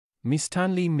Miss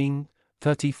Tan Lee Ming,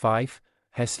 35,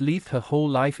 has lived her whole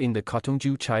life in the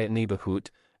Katong-Joo Chiat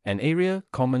neighbourhood, an area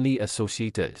commonly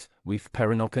associated with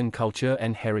Peranakan culture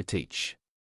and heritage.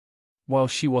 While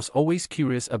she was always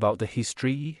curious about the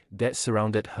history that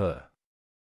surrounded her,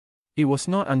 it was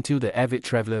not until the avid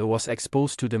traveler was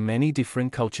exposed to the many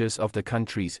different cultures of the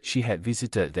countries she had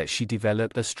visited that she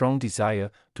developed a strong desire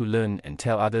to learn and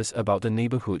tell others about the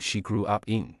neighborhood she grew up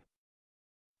in.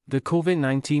 The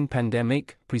COVID-19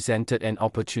 pandemic presented an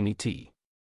opportunity.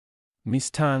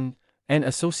 Ms. Tan, an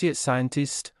associate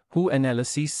scientist who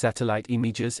analyses satellite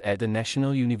images at the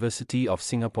National University of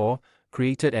Singapore,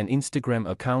 created an Instagram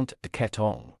account,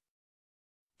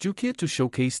 Katong-Joo Chiat, to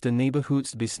showcase the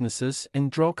neighborhood's businesses and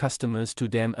draw customers to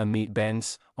them amid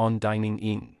bans on dining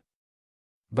in.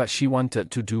 But she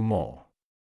wanted to do more.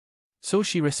 So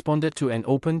she responded to an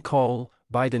open call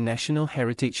by the National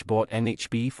Heritage Board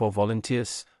 (NHB) for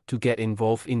volunteers to get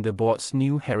involved in the board's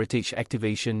new Heritage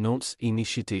Activation Notes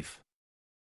initiative,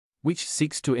 which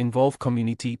seeks to involve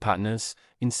community partners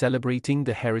in celebrating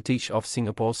the heritage of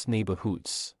Singapore's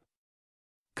neighborhoods.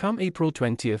 Come April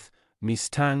 20th, Ms.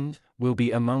 Tan will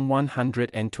be among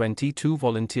 122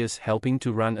 volunteers helping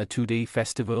to run a two-day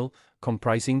festival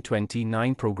comprising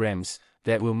 29 programs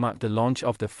that will mark the launch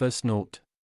of the first note,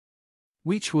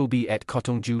 which will be at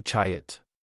Katong-Joo Chiat.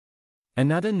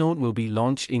 Another note will be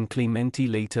launched in Clementi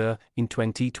later in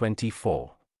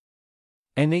 2024.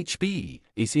 NHB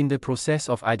is in the process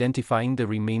of identifying the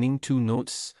remaining two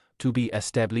nodes to be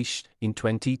established in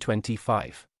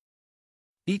 2025.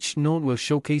 Each node will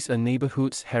showcase a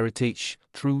neighborhood's heritage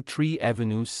through 3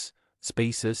 avenues,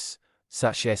 spaces,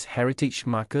 such as heritage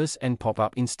markers and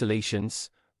pop-up installations,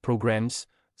 programs,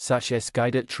 such as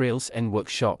guided trails and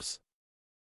workshops,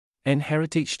 and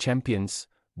heritage champions,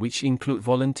 which include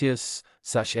volunteers,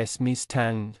 such as Ms.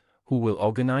 Tan, who will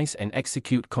organize and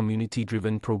execute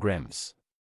community-driven programs.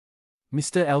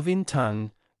 Mr. Alvin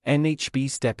Tan,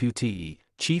 NHB's Deputy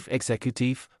Chief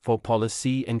Executive for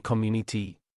Policy and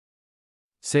Community,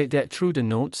 said that through the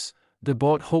notes, the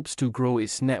board hopes to grow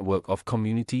its network of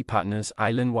community partners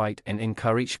island-wide and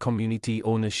encourage community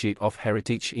ownership of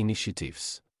heritage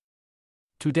initiatives.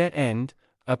 To that end,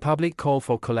 a public call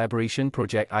for collaboration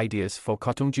project ideas for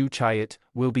Katong-Joo Chiat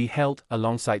will be held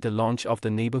alongside the launch of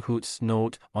the neighborhood's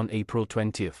node on April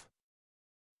 20th.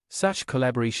 Such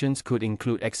collaborations could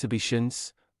include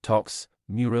exhibitions, talks,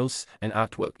 murals, and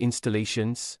artwork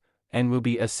installations, and will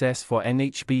be assessed for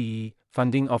NHB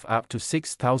funding of up to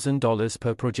 $6,000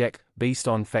 per project based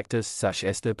on factors such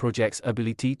as the project's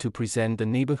ability to present the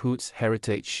neighborhood's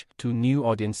heritage to new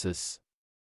audiences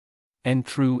and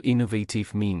through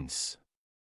innovative means.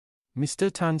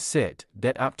 Mr. Tan said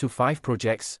that up to 5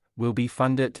 projects will be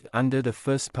funded under the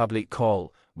first public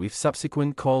call, with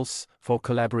subsequent calls for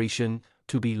collaboration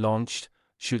to be launched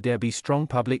should there be strong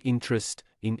public interest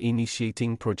in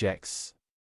initiating projects.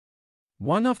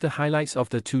 One of the highlights of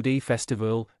the two-day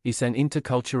festival is an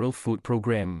intercultural food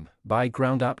program by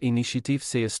Ground Up Initiative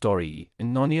Say a Story, a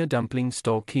Nonya dumpling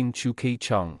store Kim-Chu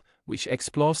Kei-Chung, which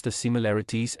explores the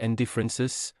similarities and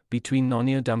differences between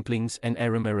Nonya dumplings and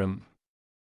aram-aram,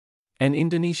 an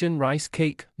Indonesian rice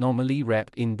cake normally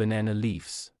wrapped in banana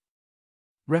leaves.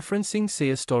 Referencing Say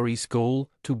a Story's goal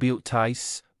to build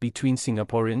ties between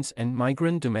Singaporeans and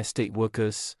migrant domestic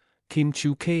workers,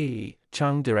 Kim-Chu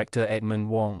Kei-Chung director Edmund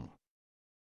Wong,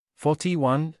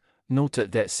 41,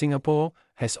 noted that Singapore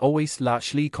has always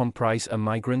largely comprised a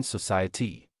migrant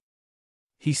society.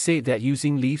 He said that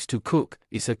using leaves to cook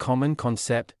is a common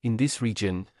concept in this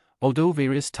region, although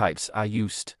various types are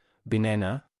used: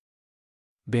 banana,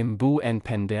 bamboo and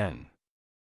pandan.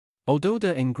 Although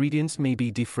the ingredients may be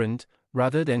different,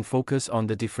 rather than focus on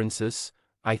the differences,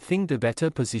 I think the better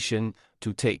position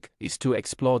to take is to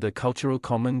explore the cultural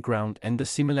common ground and the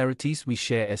similarities we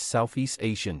share as Southeast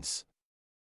Asians,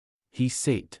 he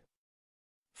said.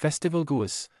 Festival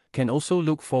goers can also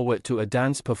look forward to a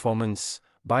dance performance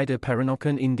by the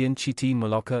Peranakan Indian Chiti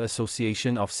Melaka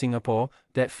Association of Singapore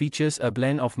that features a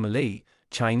blend of Malay,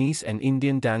 Chinese and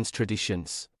Indian dance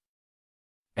traditions,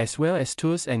 as well as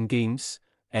tours and games,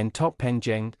 and Tok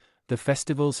Panjang, the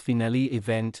festival's finale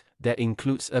event that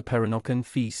includes a Peranakan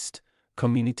feast,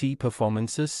 community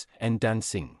performances, and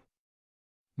dancing.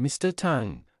 Mr.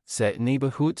 Tan said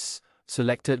neighborhoods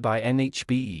selected by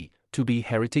NHB to be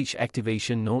heritage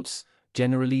activation nodes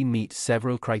generally meet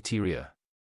several criteria,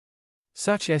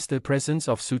 such as the presence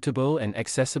of suitable and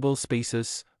accessible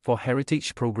spaces for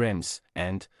heritage programs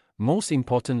and, most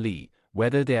importantly,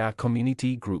 whether there are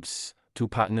community groups to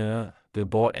partner the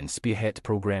board and spearhead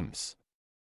programs.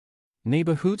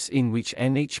 Neighborhoods in which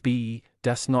NHB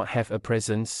does not have a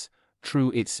presence,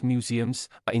 through its museums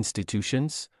or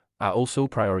institutions, are also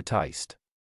prioritized.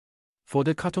 For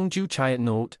the Katong-Joo Chiat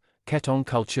node, Katong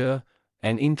Culture,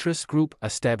 an interest group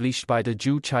established by the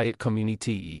Joo Chiat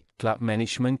Community Club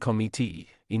Management Committee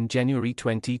in January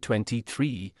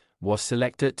 2023, was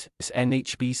selected as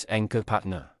NHB's anchor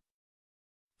partner.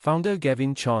 Founder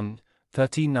Gavin Chon,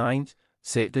 39,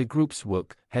 said the group's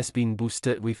work has been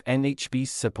boosted with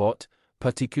NHB's support,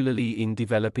 particularly in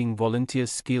developing volunteer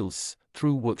skills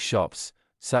through workshops,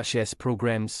 such as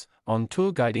programs on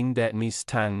tour guiding that Ms.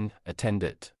 Tan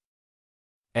attended,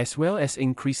 as well as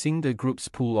increasing the group's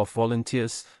pool of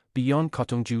volunteers beyond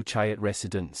Katong-Joo Chiat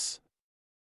residents.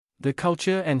 The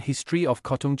culture and history of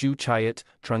Katong-Joo Chiat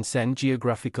transcend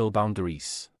geographical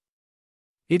boundaries.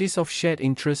 It is of shared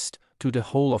interest to the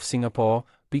whole of Singapore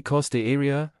because the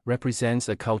area represents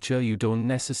a culture you don't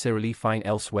necessarily find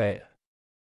elsewhere,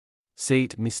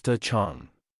 said Mr. Chan.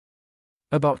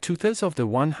 About two-thirds of the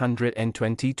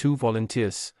 122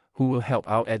 volunteers who will help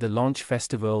out at the launch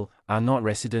festival are not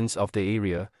residents of the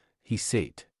area, he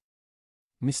said.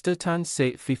 Mr. Tan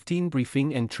said 15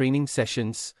 briefing and training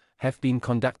sessions have been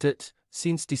conducted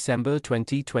since December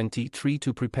 2023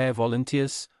 to prepare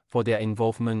volunteers for their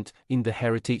involvement in the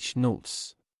heritage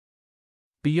nodes.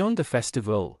 Beyond the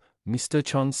festival, Mr.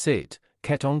 Chon said,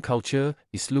 Katong Culture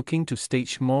is looking to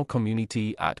stage more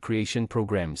community art creation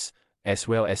programs, as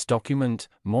well as document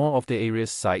more of the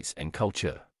area's sites and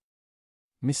culture.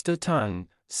 Mr. Tan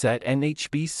said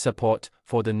NHB's support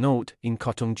for the node in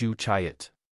Katong-Joo Chiat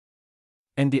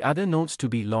and the other nodes to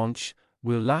be launched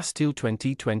will last till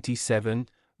 2027,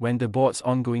 when the board's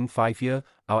ongoing 5-year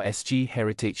RSG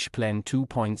Heritage Plan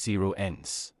 2.0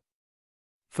 ends.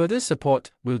 Further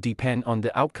support will depend on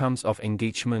the outcomes of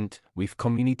engagement with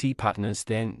community partners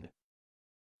then,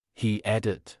 he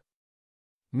added.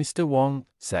 Mr. Wong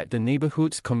said the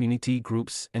neighbourhood's community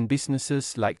groups and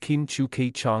businesses like Kim Chu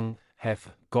Kei Chang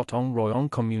have Gotong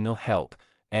Royong communal help,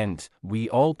 and we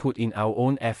all put in our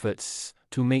own efforts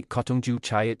to make Katong-Joo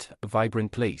Chiat a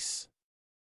vibrant place.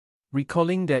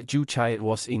 Recalling that Joo Chiat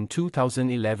was in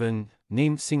 2011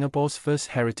 named Singapore's first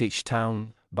heritage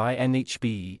town by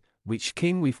NHB, which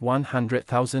came with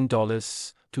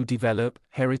 $100,000 to develop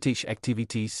heritage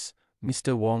activities,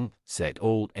 Mr. Wong said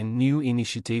old and new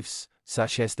initiatives,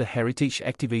 such as the Heritage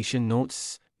Activation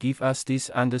Notes, give us this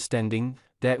understanding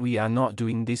that we are not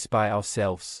doing this by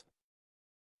ourselves.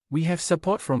 We have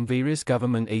support from various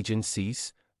government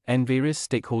agencies, and various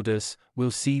stakeholders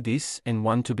will see this and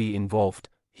want to be involved,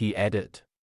 he added.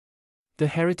 The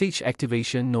Heritage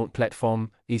Activation Note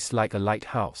platform is like a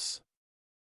lighthouse.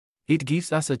 It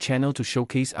gives us a channel to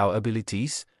showcase our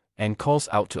abilities, and calls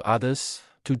out to others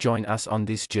to join us on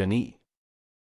this journey.